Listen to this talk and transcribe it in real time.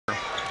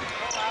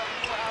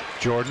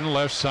Jordan,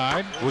 left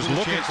side, was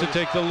looking to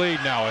take the lead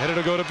now. Ahead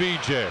to go to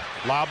BJ.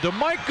 Lob to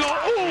Michael.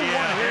 Oh,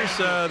 yeah, here's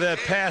that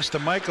pass to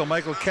Michael.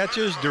 Michael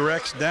catches,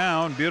 directs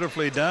down.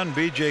 Beautifully done.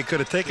 BJ could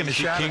have taken the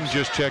shot. King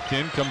just checked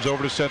in, comes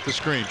over to set the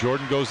screen.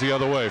 Jordan goes the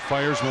other way,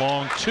 fires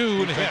long two,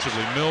 and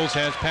defensively Mills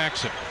has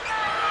Paxson.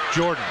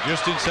 Jordan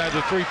just inside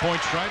the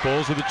three-point stripe.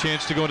 Bulls with a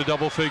chance to go into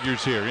double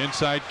figures here.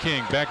 Inside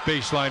King, back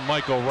baseline,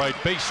 Michael, right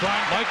baseline.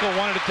 Michael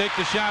wanted to take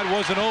the shot,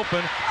 wasn't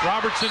open.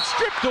 Robertson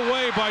stripped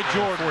away by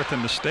Jordan. Fourth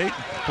in the state,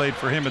 played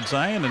for him at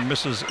Zion, and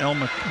misses El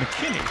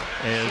McKinney.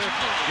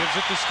 Gives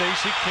it to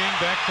Stacey King,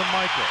 back to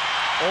Michael.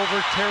 Over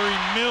Terry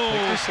Mills.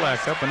 Take the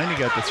slack up, and then he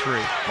got the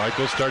three.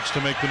 Michael starts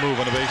to make the move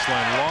on the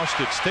baseline, lost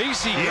it.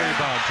 Stacey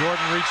rebound.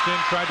 Jordan reached in,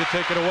 tried to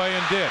take it away,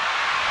 and did.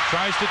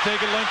 Tries to take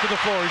it length to the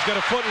floor. He's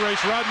got a foot race.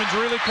 Rodman's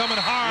really coming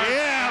hard.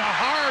 Yeah.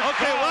 Hard.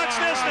 Okay, watch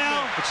this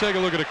now. Let's take a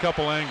look at a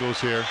couple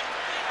angles here.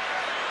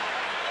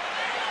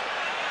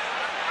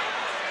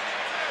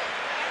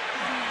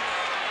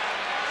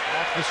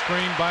 Off the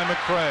screen by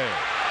McCray.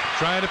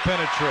 Trying to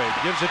penetrate.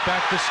 Gives it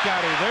back to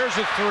Scotty. There's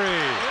a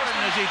three.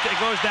 As he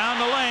goes down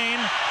the lane.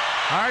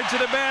 Hard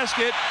to the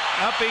basket.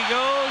 Up he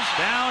goes.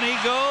 Down he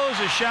goes.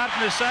 A shot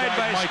from the side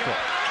by Michael.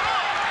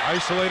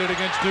 Isolated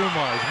against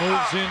Dumars,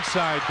 moves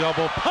inside,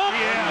 double pump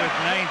with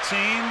 19.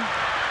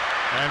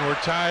 And we're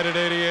tied at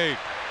 88.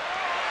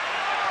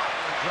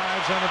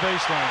 Drives on the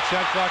baseline,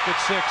 shot clock at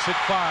 6, at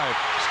 5.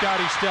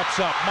 Scotty steps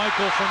up,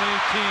 Michael from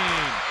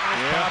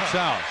 18. Pops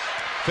out,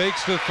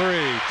 fakes the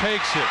three,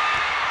 takes it.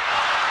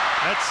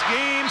 That's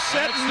game,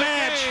 set, and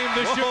match.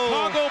 The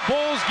Chicago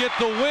Bulls get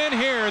the win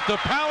here at the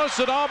Palace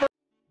at Auburn.